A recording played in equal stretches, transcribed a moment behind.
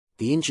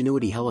the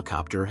Ingenuity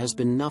helicopter has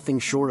been nothing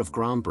short of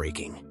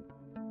groundbreaking.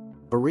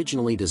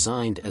 Originally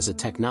designed as a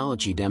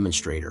technology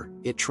demonstrator,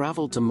 it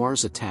traveled to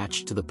Mars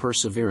attached to the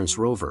Perseverance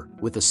rover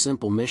with a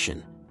simple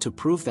mission: to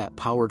prove that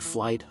powered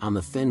flight on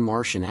the thin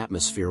Martian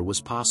atmosphere was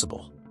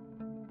possible.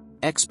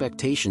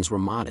 Expectations were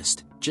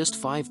modest, just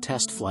 5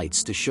 test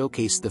flights to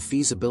showcase the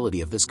feasibility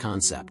of this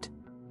concept.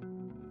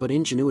 But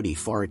Ingenuity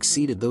far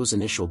exceeded those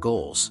initial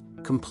goals,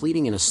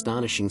 completing an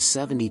astonishing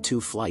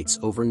 72 flights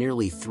over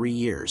nearly 3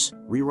 years,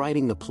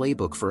 rewriting the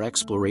playbook for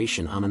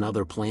exploration on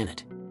another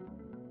planet.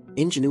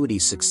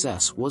 Ingenuity's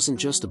success wasn't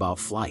just about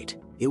flight,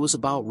 it was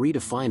about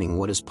redefining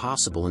what is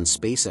possible in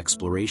space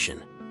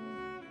exploration.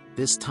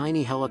 This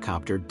tiny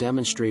helicopter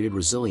demonstrated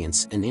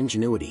resilience and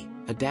ingenuity,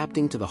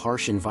 adapting to the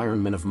harsh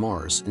environment of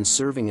Mars and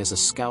serving as a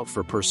scout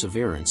for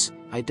Perseverance,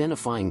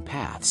 identifying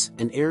paths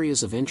and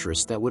areas of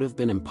interest that would have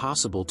been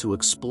impossible to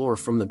explore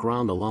from the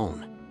ground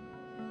alone.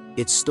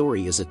 Its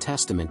story is a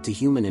testament to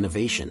human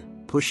innovation,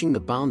 pushing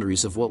the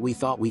boundaries of what we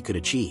thought we could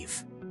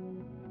achieve.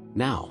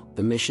 Now,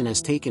 the mission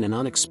has taken an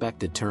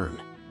unexpected turn.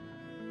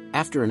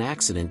 After an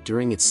accident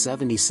during its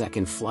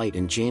 72nd flight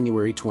in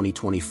January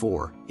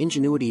 2024,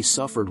 Ingenuity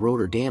suffered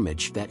rotor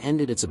damage that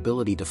ended its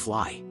ability to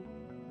fly.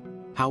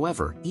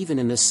 However, even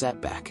in this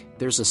setback,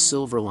 there's a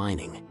silver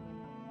lining.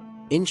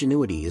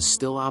 Ingenuity is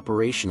still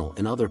operational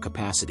in other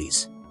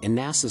capacities, and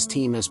NASA's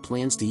team has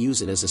plans to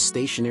use it as a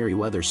stationary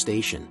weather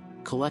station,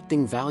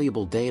 collecting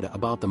valuable data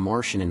about the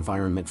Martian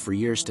environment for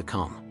years to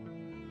come.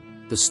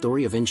 The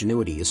story of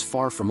Ingenuity is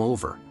far from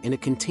over, and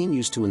it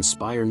continues to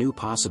inspire new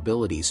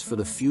possibilities for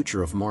the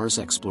future of Mars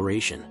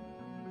exploration.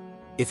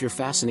 If you're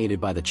fascinated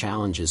by the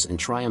challenges and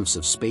triumphs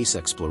of space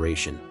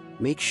exploration,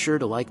 make sure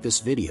to like this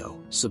video,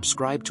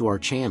 subscribe to our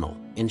channel,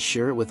 and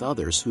share it with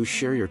others who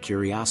share your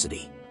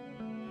curiosity.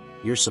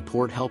 Your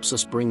support helps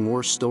us bring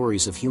more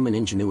stories of human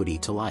ingenuity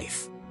to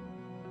life.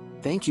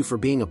 Thank you for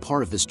being a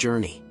part of this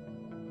journey.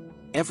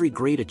 Every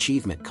great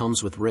achievement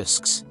comes with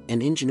risks,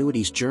 and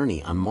Ingenuity's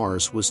journey on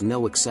Mars was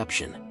no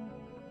exception.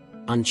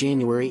 On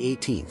January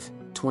 18,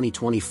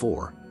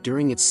 2024,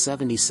 during its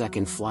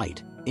 72nd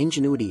flight,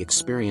 Ingenuity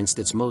experienced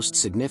its most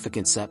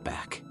significant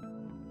setback.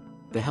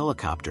 The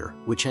helicopter,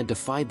 which had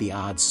defied the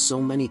odds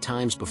so many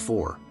times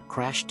before,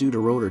 crashed due to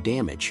rotor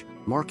damage,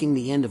 marking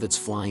the end of its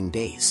flying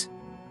days.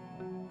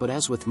 But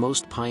as with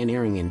most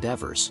pioneering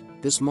endeavors,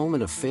 this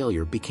moment of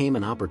failure became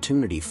an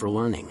opportunity for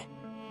learning.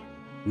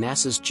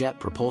 NASA's Jet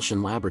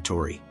Propulsion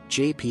Laboratory,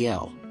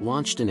 JPL,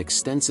 launched an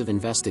extensive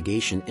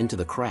investigation into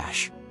the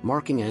crash,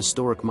 marking a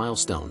historic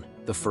milestone,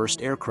 the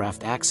first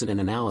aircraft accident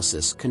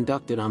analysis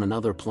conducted on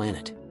another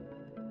planet.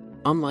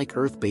 Unlike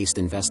Earth-based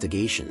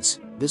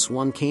investigations, this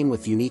one came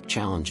with unique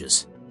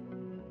challenges.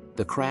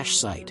 The crash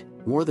site,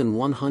 more than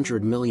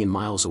 100 million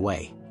miles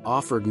away,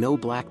 offered no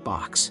black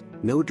box,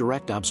 no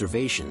direct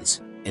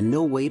observations, and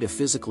no way to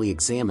physically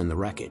examine the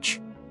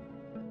wreckage.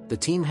 The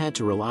team had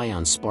to rely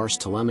on sparse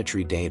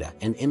telemetry data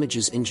and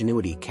images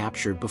Ingenuity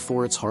captured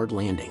before its hard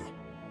landing.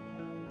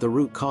 The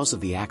root cause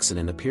of the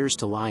accident appears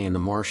to lie in the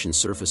Martian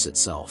surface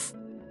itself.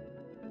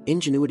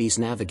 Ingenuity's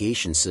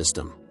navigation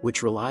system,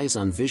 which relies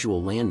on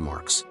visual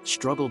landmarks,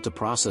 struggled to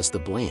process the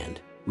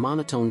bland,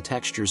 monotone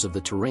textures of the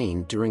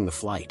terrain during the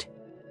flight.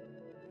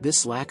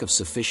 This lack of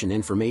sufficient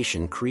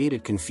information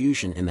created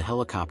confusion in the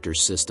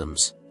helicopter's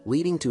systems,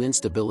 leading to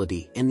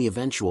instability and the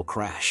eventual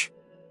crash.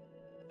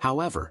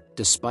 However,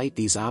 despite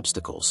these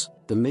obstacles,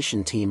 the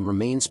mission team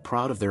remains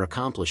proud of their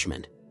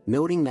accomplishment,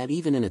 noting that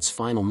even in its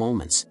final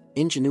moments,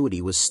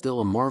 Ingenuity was still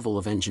a marvel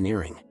of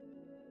engineering.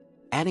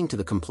 Adding to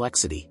the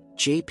complexity,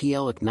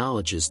 JPL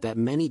acknowledges that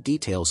many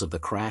details of the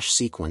crash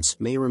sequence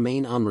may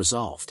remain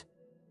unresolved.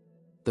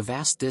 The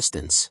vast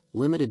distance,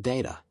 limited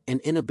data, and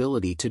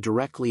inability to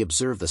directly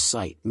observe the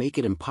site make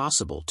it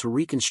impossible to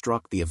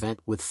reconstruct the event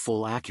with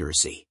full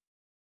accuracy.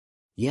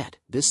 Yet,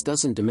 this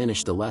doesn't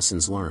diminish the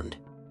lessons learned.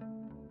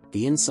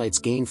 The insights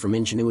gained from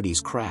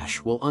Ingenuity's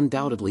crash will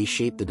undoubtedly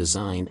shape the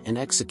design and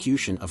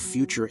execution of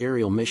future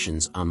aerial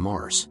missions on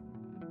Mars.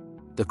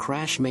 The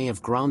crash may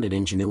have grounded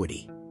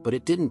Ingenuity, but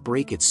it didn't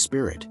break its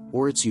spirit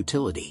or its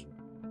utility.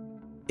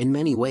 In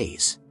many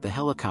ways, the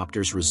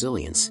helicopter's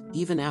resilience,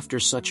 even after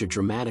such a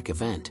dramatic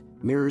event,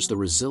 mirrors the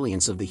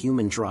resilience of the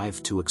human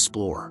drive to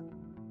explore.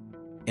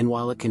 And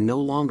while it can no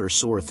longer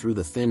soar through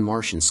the thin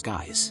Martian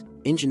skies,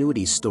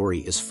 Ingenuity's story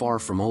is far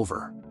from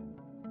over.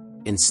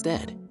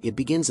 Instead, it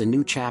begins a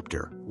new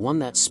chapter, one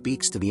that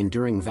speaks to the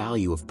enduring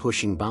value of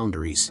pushing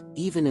boundaries,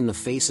 even in the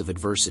face of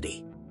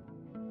adversity.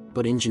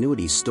 But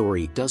Ingenuity's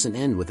story doesn't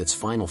end with its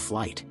final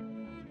flight.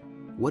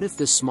 What if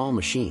this small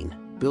machine,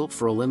 built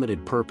for a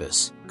limited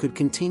purpose, could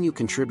continue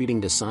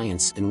contributing to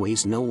science in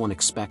ways no one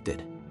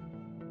expected?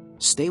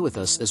 Stay with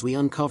us as we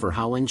uncover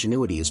how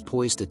Ingenuity is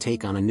poised to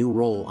take on a new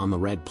role on the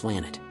Red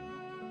Planet.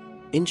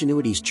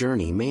 Ingenuity's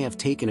journey may have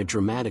taken a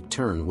dramatic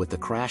turn with the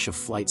crash of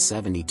Flight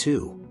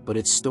 72, but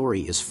its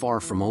story is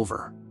far from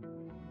over.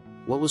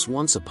 What was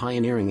once a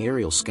pioneering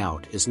aerial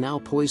scout is now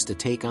poised to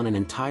take on an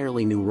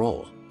entirely new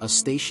role, a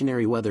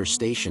stationary weather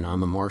station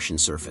on the Martian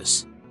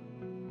surface.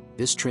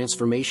 This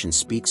transformation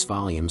speaks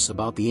volumes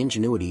about the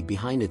ingenuity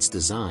behind its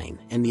design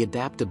and the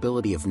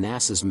adaptability of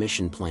NASA's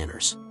mission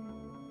planners.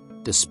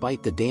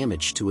 Despite the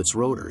damage to its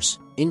rotors,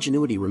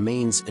 Ingenuity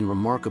remains in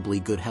remarkably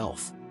good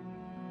health.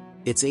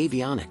 Its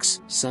avionics,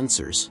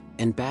 sensors,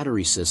 and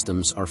battery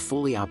systems are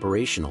fully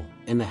operational,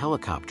 and the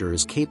helicopter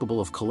is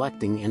capable of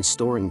collecting and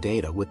storing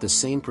data with the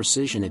same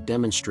precision it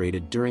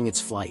demonstrated during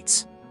its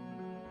flights.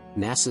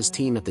 NASA's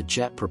team at the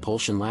Jet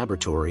Propulsion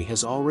Laboratory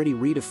has already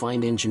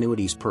redefined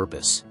Ingenuity's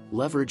purpose,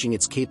 leveraging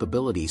its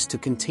capabilities to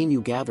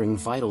continue gathering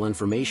vital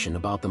information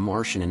about the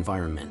Martian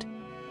environment.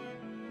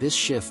 This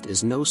shift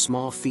is no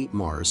small feat.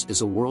 Mars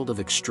is a world of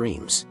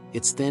extremes.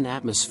 Its thin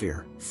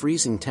atmosphere,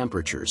 freezing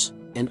temperatures,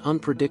 and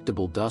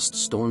unpredictable dust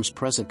storms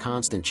present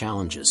constant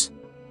challenges.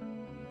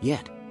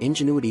 Yet,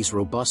 Ingenuity's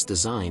robust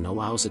design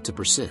allows it to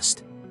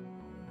persist.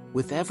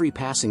 With every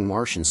passing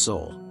Martian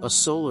sol, a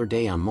solar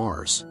day on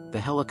Mars, the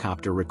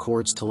helicopter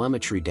records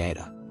telemetry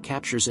data,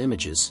 captures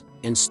images,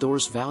 and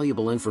stores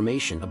valuable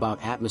information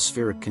about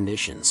atmospheric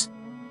conditions.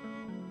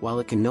 While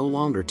it can no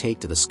longer take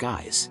to the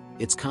skies,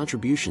 its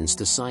contributions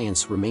to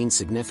science remain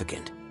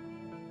significant.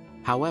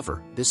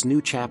 However, this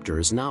new chapter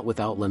is not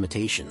without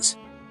limitations.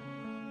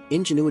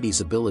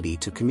 Ingenuity's ability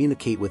to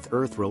communicate with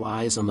Earth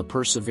relies on the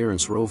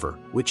Perseverance rover,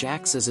 which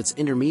acts as its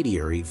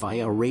intermediary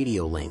via a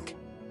radio link.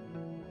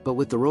 But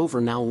with the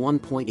rover now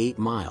 1.8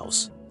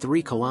 miles,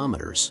 3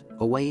 kilometers,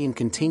 away and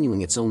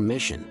continuing its own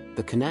mission,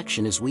 the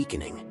connection is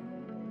weakening.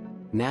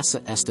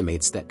 NASA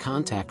estimates that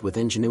contact with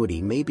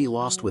Ingenuity may be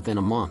lost within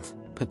a month,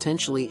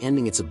 potentially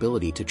ending its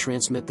ability to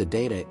transmit the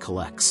data it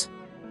collects.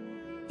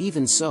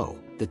 Even so,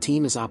 the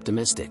team is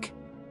optimistic.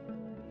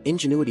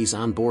 Ingenuity's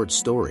onboard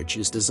storage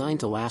is designed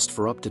to last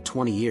for up to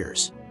 20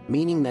 years,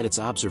 meaning that its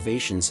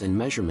observations and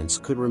measurements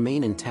could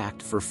remain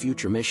intact for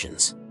future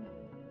missions.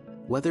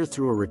 Whether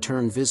through a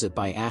return visit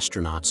by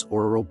astronauts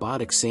or a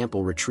robotic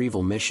sample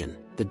retrieval mission,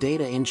 the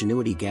data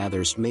Ingenuity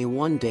gathers may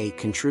one day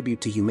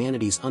contribute to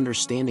humanity's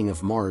understanding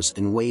of Mars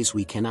in ways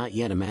we cannot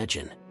yet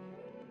imagine.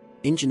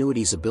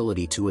 Ingenuity's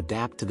ability to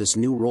adapt to this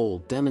new role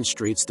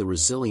demonstrates the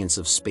resilience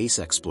of space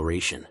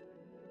exploration.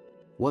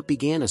 What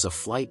began as a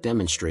flight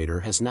demonstrator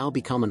has now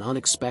become an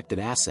unexpected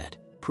asset,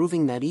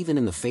 proving that even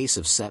in the face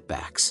of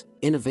setbacks,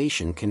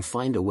 innovation can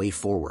find a way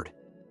forward.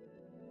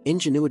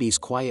 Ingenuity's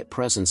quiet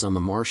presence on the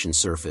Martian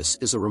surface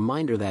is a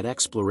reminder that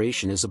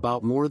exploration is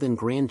about more than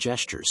grand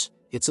gestures.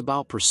 It's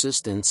about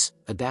persistence,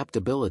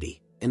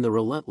 adaptability, and the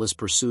relentless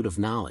pursuit of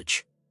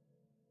knowledge.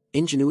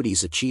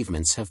 Ingenuity's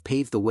achievements have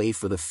paved the way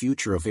for the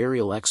future of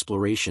aerial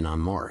exploration on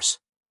Mars.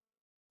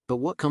 But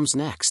what comes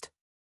next?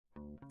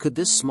 Could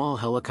this small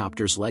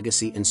helicopter's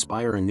legacy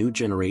inspire a new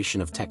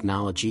generation of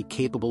technology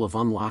capable of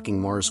unlocking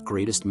Mars'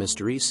 greatest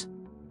mysteries?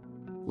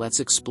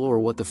 Let's explore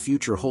what the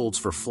future holds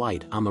for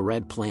flight on the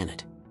Red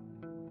Planet.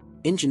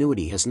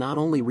 Ingenuity has not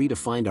only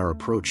redefined our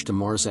approach to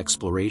Mars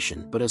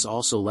exploration but has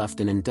also left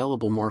an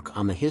indelible mark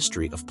on the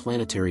history of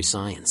planetary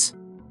science.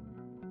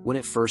 When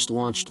it first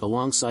launched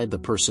alongside the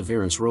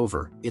Perseverance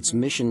rover, its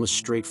mission was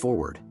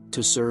straightforward: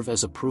 to serve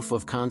as a proof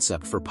of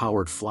concept for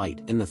powered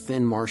flight in the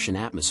thin Martian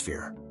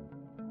atmosphere.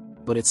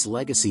 But its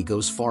legacy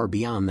goes far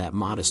beyond that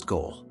modest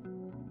goal.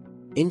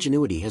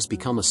 Ingenuity has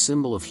become a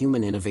symbol of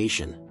human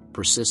innovation,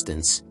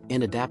 persistence,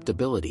 and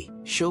adaptability,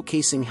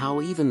 showcasing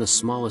how even the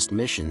smallest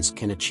missions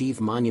can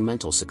achieve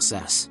monumental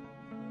success.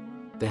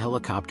 The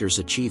helicopter's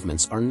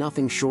achievements are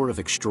nothing short of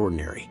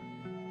extraordinary.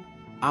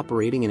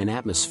 Operating in an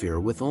atmosphere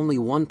with only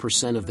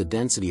 1% of the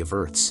density of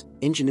Earth's,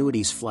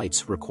 Ingenuity's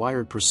flights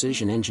required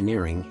precision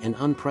engineering and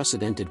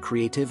unprecedented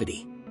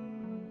creativity.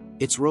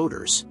 Its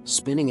rotors,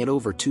 spinning at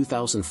over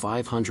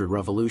 2,500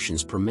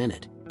 revolutions per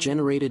minute,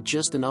 generated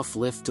just enough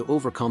lift to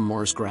overcome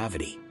Mars'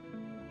 gravity.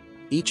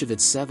 Each of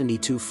its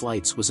 72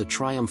 flights was a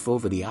triumph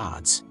over the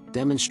odds,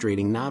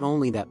 demonstrating not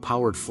only that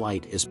powered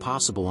flight is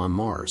possible on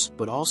Mars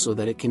but also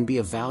that it can be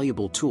a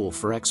valuable tool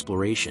for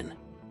exploration.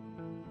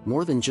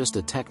 More than just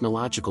a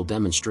technological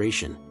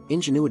demonstration,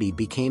 Ingenuity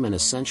became an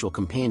essential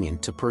companion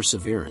to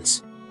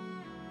Perseverance.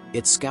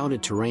 It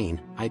scouted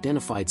terrain,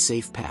 identified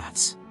safe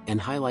paths, and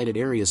highlighted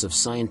areas of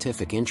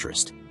scientific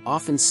interest,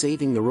 often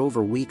saving the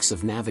rover weeks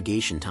of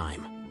navigation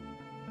time.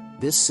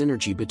 This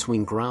synergy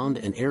between ground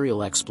and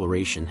aerial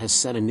exploration has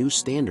set a new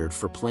standard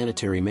for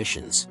planetary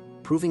missions,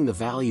 proving the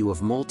value of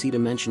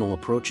multidimensional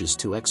approaches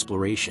to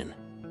exploration.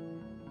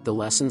 The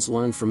lessons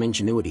learned from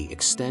Ingenuity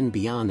extend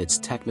beyond its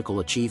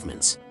technical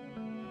achievements.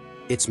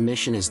 Its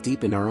mission has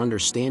deepened our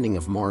understanding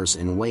of Mars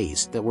in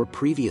ways that were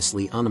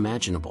previously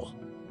unimaginable.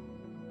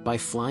 By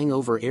flying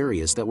over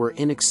areas that were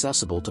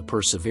inaccessible to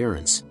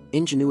Perseverance,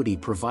 Ingenuity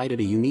provided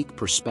a unique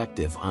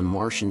perspective on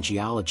Martian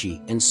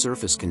geology and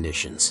surface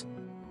conditions.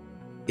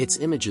 Its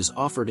images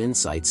offered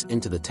insights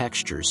into the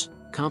textures,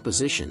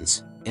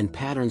 compositions, and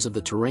patterns of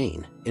the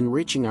terrain,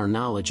 enriching our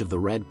knowledge of the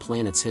Red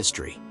Planet's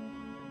history.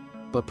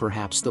 But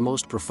perhaps the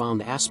most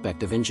profound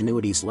aspect of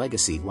Ingenuity's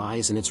legacy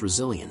lies in its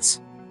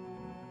resilience.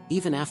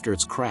 Even after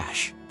its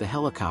crash, the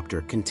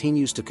helicopter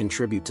continues to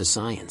contribute to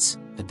science,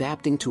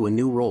 adapting to a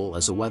new role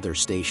as a weather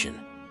station.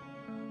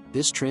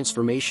 This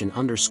transformation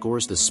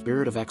underscores the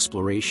spirit of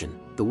exploration,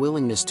 the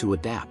willingness to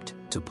adapt,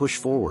 to push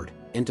forward,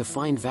 and to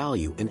find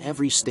value in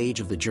every stage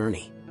of the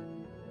journey.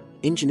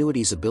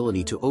 Ingenuity's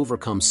ability to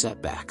overcome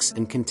setbacks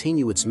and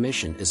continue its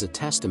mission is a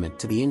testament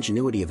to the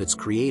ingenuity of its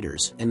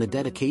creators and the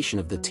dedication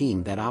of the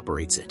team that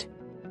operates it.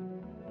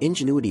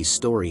 Ingenuity's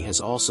story has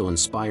also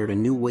inspired a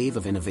new wave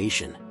of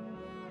innovation.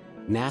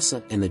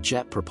 NASA and the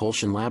Jet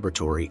Propulsion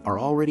Laboratory are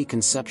already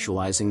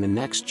conceptualizing the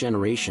next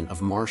generation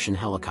of Martian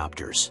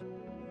helicopters.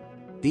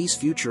 These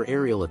future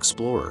aerial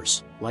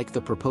explorers, like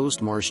the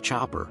proposed Mars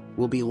Chopper,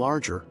 will be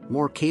larger,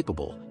 more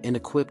capable, and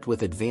equipped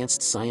with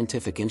advanced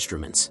scientific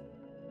instruments.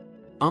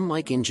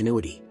 Unlike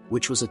Ingenuity,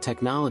 which was a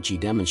technology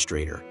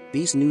demonstrator,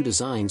 these new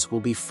designs will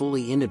be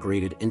fully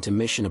integrated into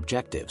mission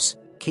objectives,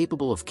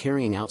 capable of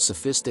carrying out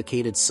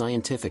sophisticated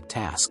scientific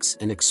tasks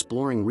and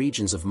exploring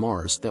regions of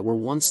Mars that were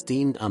once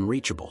deemed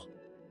unreachable.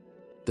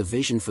 The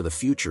vision for the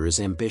future is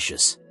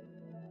ambitious.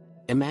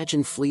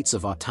 Imagine fleets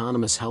of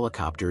autonomous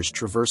helicopters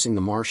traversing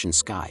the Martian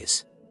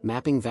skies,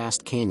 mapping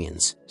vast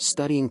canyons,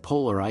 studying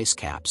polar ice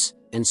caps,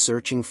 and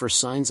searching for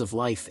signs of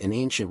life in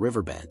ancient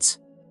riverbeds.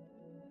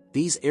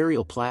 These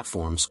aerial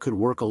platforms could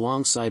work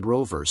alongside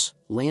rovers,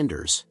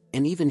 landers,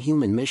 and even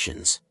human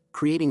missions,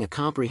 creating a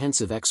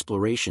comprehensive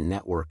exploration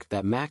network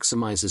that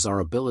maximizes our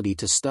ability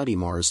to study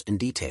Mars in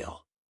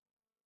detail.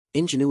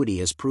 Ingenuity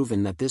has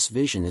proven that this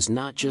vision is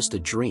not just a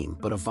dream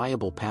but a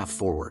viable path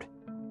forward.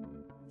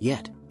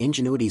 Yet,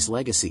 Ingenuity's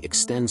legacy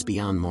extends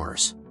beyond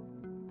Mars.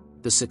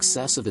 The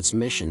success of its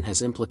mission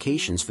has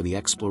implications for the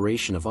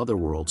exploration of other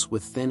worlds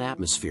with thin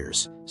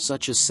atmospheres,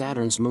 such as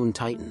Saturn's moon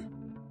Titan.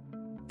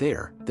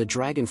 There, the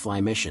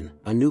Dragonfly mission,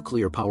 a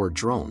nuclear-powered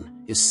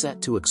drone, is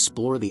set to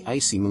explore the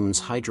icy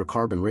moon's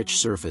hydrocarbon-rich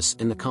surface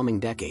in the coming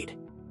decade.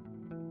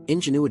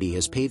 Ingenuity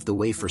has paved the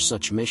way for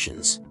such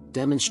missions,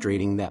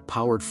 demonstrating that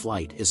powered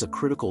flight is a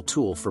critical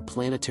tool for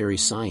planetary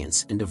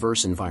science in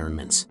diverse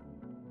environments.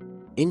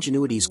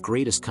 Ingenuity's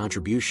greatest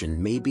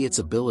contribution may be its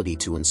ability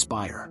to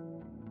inspire.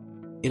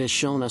 It has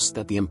shown us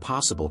that the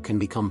impossible can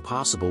become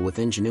possible with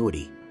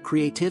ingenuity,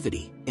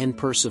 creativity, and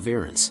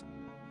perseverance.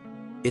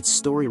 Its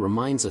story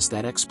reminds us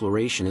that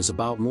exploration is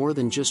about more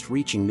than just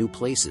reaching new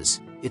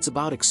places, it's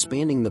about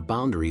expanding the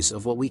boundaries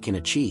of what we can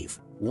achieve,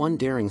 one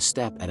daring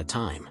step at a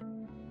time.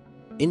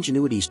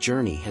 Ingenuity's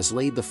journey has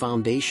laid the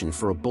foundation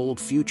for a bold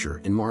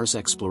future in Mars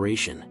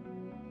exploration.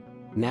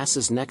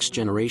 NASA's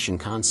next-generation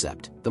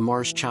concept, the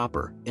Mars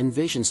Chopper,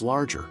 envisions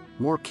larger,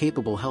 more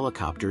capable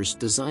helicopters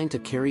designed to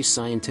carry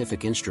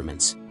scientific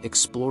instruments,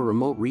 explore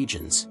remote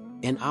regions,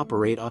 and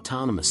operate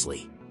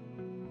autonomously.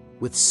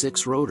 With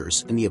 6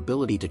 rotors and the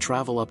ability to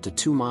travel up to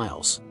 2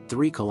 miles,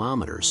 3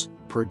 kilometers,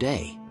 per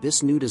day,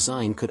 this new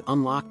design could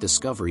unlock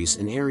discoveries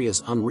in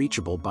areas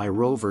unreachable by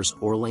rovers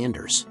or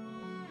landers.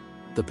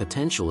 The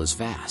potential is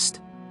vast.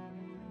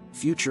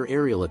 Future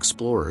aerial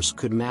explorers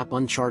could map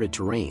uncharted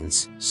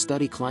terrains,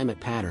 study climate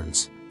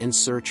patterns, and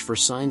search for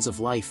signs of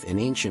life in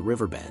ancient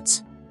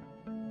riverbeds.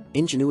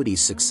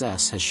 Ingenuity's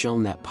success has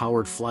shown that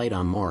powered flight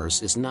on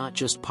Mars is not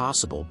just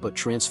possible but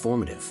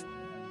transformative.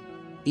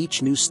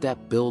 Each new step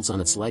builds on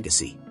its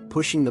legacy,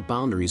 pushing the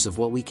boundaries of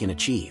what we can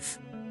achieve.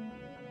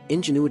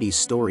 Ingenuity's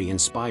story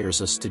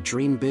inspires us to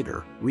dream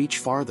bigger, reach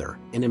farther,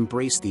 and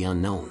embrace the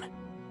unknown.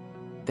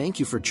 Thank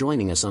you for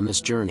joining us on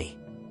this journey.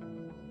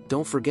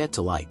 Don't forget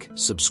to like,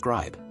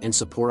 subscribe, and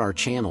support our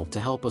channel to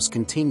help us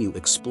continue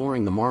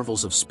exploring the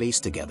marvels of space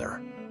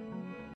together.